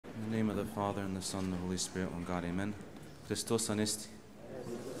Father, and the Son, and the Holy Spirit, one God, amen. Christos Anisti.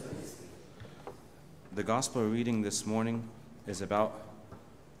 The gospel reading this morning is about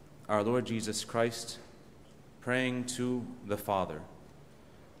our Lord Jesus Christ praying to the Father.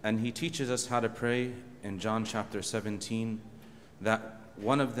 And he teaches us how to pray in John chapter 17, that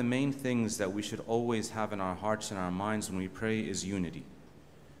one of the main things that we should always have in our hearts and our minds when we pray is unity.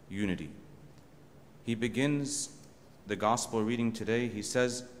 Unity. He begins the gospel reading today, he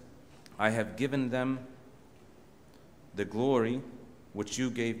says, I have given them the glory which you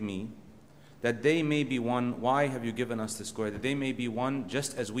gave me, that they may be one. Why have you given us this glory? That they may be one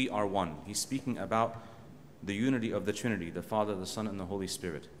just as we are one. He's speaking about the unity of the Trinity, the Father, the Son, and the Holy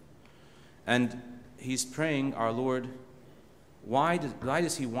Spirit. And he's praying, our Lord, why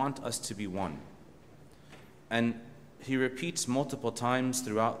does he want us to be one? And he repeats multiple times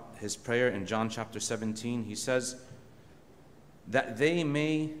throughout his prayer in John chapter 17. He says, that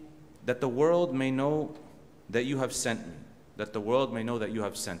the world may know that you have sent me. That the world may know that you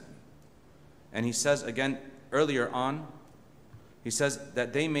have sent me. And he says again, earlier on, he says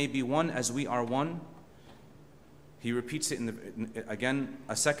that they may be one as we are one. He repeats it again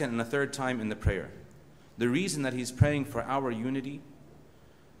a second and a third time in the prayer. The reason that he's praying for our unity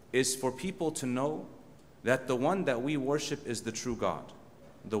is for people to know that the one that we worship is the true God.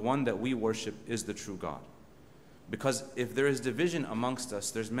 The one that we worship is the true God. Because if there is division amongst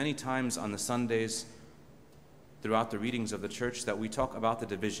us, there's many times on the Sundays throughout the readings of the church that we talk about the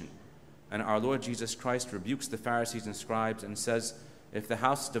division. And our Lord Jesus Christ rebukes the Pharisees and scribes and says, if the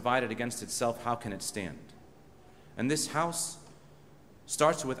house is divided against itself, how can it stand? And this house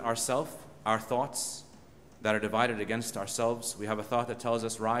starts with ourself, our thoughts that are divided against ourselves. We have a thought that tells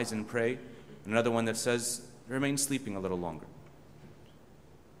us, rise and pray. Another one that says, remain sleeping a little longer.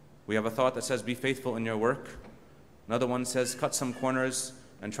 We have a thought that says, be faithful in your work. Another one says, cut some corners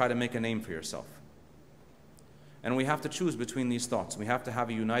and try to make a name for yourself. And we have to choose between these thoughts. We have to have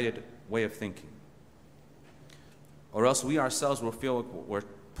a united way of thinking. Or else we ourselves will feel we're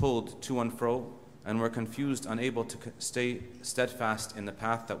pulled to and fro, and we're confused, unable to stay steadfast in the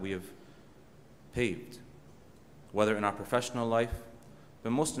path that we have paved, whether in our professional life,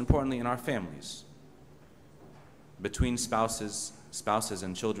 but most importantly in our families, between spouses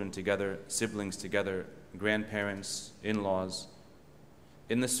and children together, siblings together, grandparents, in-laws,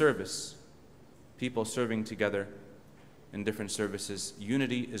 in the service, people serving together in different services.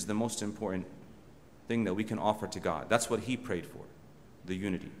 Unity is the most important thing that we can offer to God. That's what he prayed for, the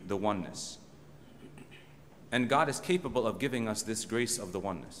unity, the oneness. And God is capable of giving us this grace of the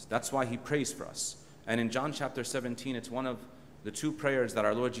oneness. That's why he prays for us. And in John chapter 17, it's one of the two prayers that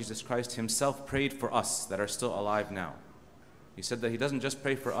our Lord Jesus Christ himself prayed for us that are still alive now. He said that he doesn't just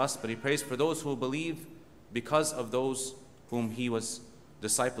pray for us, but he prays for those who will believe because of those whom he was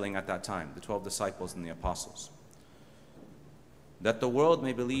discipling at that time, the 12 disciples and the apostles. That the world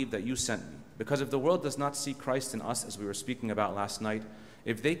may believe that you sent me. Because if the world does not see Christ in us, as we were speaking about last night,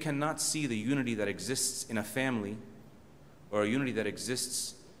 if they cannot see the unity that exists in a family or a unity that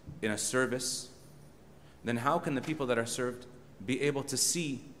exists in a service, then how can the people that are served be able to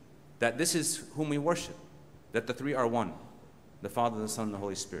see that this is whom we worship, that the three are one, the Father, the Son, and the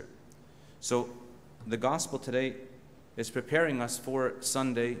Holy Spirit? So the gospel today is preparing us for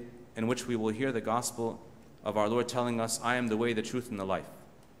Sunday, in which we will hear the gospel of our Lord telling us, I am the way, the truth, and the life.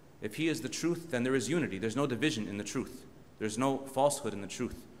 If he is the truth, then there is unity. There's no division in the truth. There's no falsehood in the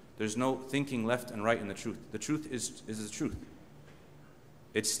truth. There's no thinking left and right in the truth. The truth is the truth.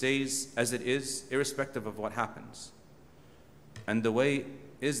 It stays as it is, irrespective of what happens. And the way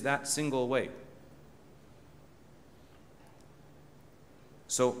is that single way.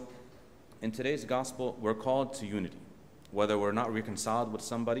 So, in today's gospel, we're called to unity. Whether we're not reconciled with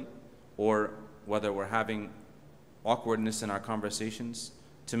somebody, or whether we're having awkwardness in our conversations,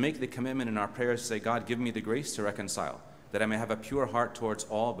 to make the commitment in our prayers to say, God, give me the grace to reconcile, that I may have a pure heart towards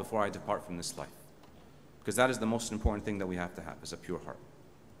all before I depart from this life. Because that is the most important thing that we have to have, is a pure heart.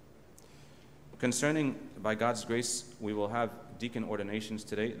 Concerning, by God's grace, we will have deacon ordinations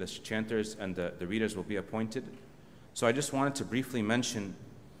today. The chanters and the readers will be appointed. So I just wanted to briefly mention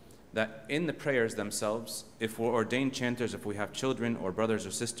that in the prayers themselves, if we're ordained chanters, if we have children or brothers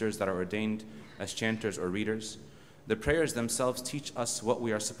or sisters that are ordained as chanters or readers, the prayers themselves teach us what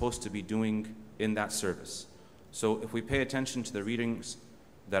we are supposed to be doing in that service. So if we pay attention to the readings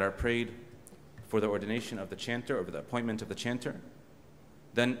that are prayed for the ordination of the chanter or the appointment of the chanter,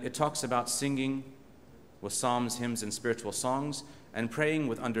 then it talks about singing with psalms, hymns, and spiritual songs, and praying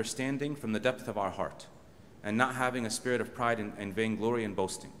with understanding from the depth of our heart, and not having a spirit of pride and vainglory and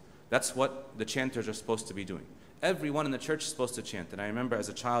boasting. That's what the chanters are supposed to be doing. everyone in the church is supposed to chant. And I remember as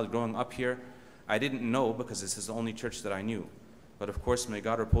a child growing up here, I didn't know because this is the only church that I knew. But of course, may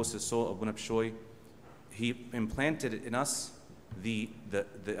God repose his soul, Abu Nabshoy, he implanted in us the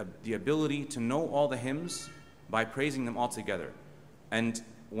ability to know all the hymns by praising them all together. And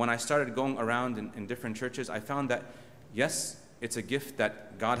when I started going around in different churches, I found that, yes, it's a gift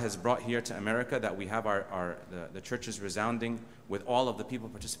that God has brought here to America, that we have the churches resounding with all of the people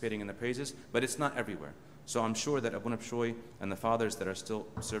participating in the praises, but it's not everywhere. So I'm sure that Abu Nabshoy and the fathers that are still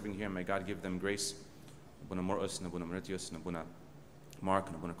serving here, may God give them grace. Abu Mur'us and Abu Mauritius and Abu Mark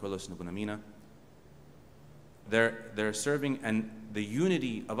and Abu Carlos and Abu Amina. They're serving, and the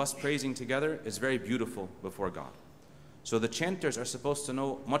unity of us praising together is very beautiful before God. So the chanters are supposed to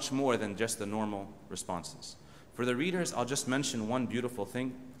know much more than just the normal responses. For the readers, I'll just mention one beautiful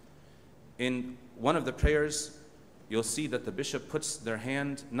thing. In one of the prayers, you'll see that the bishop puts their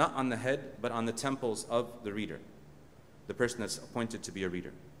hand not on the head, but on the temples of the reader, the person that's appointed to be a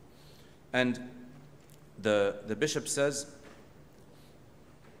reader. And the bishop says,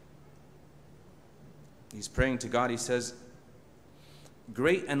 he's praying to God, he says,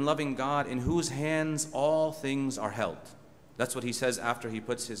 "Great and loving God, in whose hands all things are held." That's what he says after he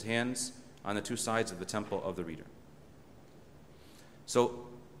puts his hands on the two sides of the temple of the reader. So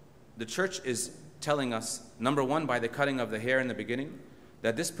the church is telling us, number one, by the cutting of the hair in the beginning,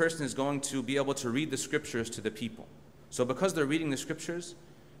 that this person is going to be able to read the scriptures to the people. So because they're reading the scriptures,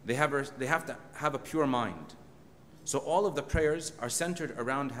 they have to have a pure mind. So all of the prayers are centered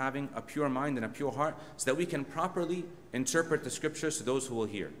around having a pure mind and a pure heart, so that we can properly interpret the scriptures to those who will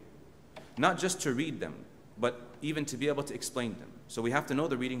hear. Not just to read them, but even to be able to explain them. So we have to know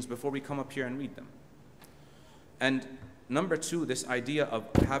the readings before we come up here and read them. And number two, this idea of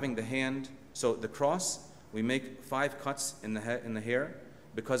having the hand, so the cross, we make 5 cuts in the hair,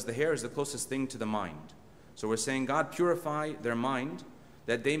 because the hair is the closest thing to the mind. So we're saying, God, purify their mind,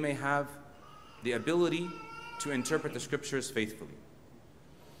 that they may have the ability to interpret the scriptures faithfully.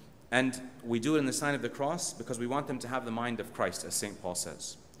 And we do it in the sign of the cross because we want them to have the mind of Christ, as St. Paul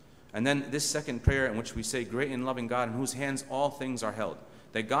says. And then this second prayer, in which we say, "Great and loving God, in whose hands all things are held,"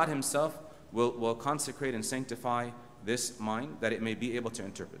 that God himself will consecrate and sanctify this mind, that it may be able to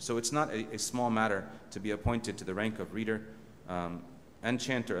interpret. So it's not a small matter to be appointed to the rank of reader and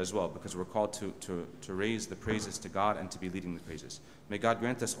chanter as well, because we're called to raise the praises to God and to be leading the praises. May God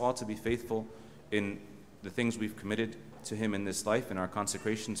grant us all to be faithful in the things we've committed to him in this life, in our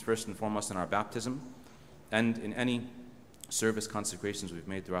consecrations, first and foremost in our baptism, and in any service consecrations we've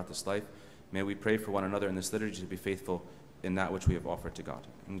made throughout this life. May we pray for one another in this liturgy to be faithful in that which we have offered to God.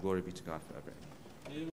 And glory be to God forever.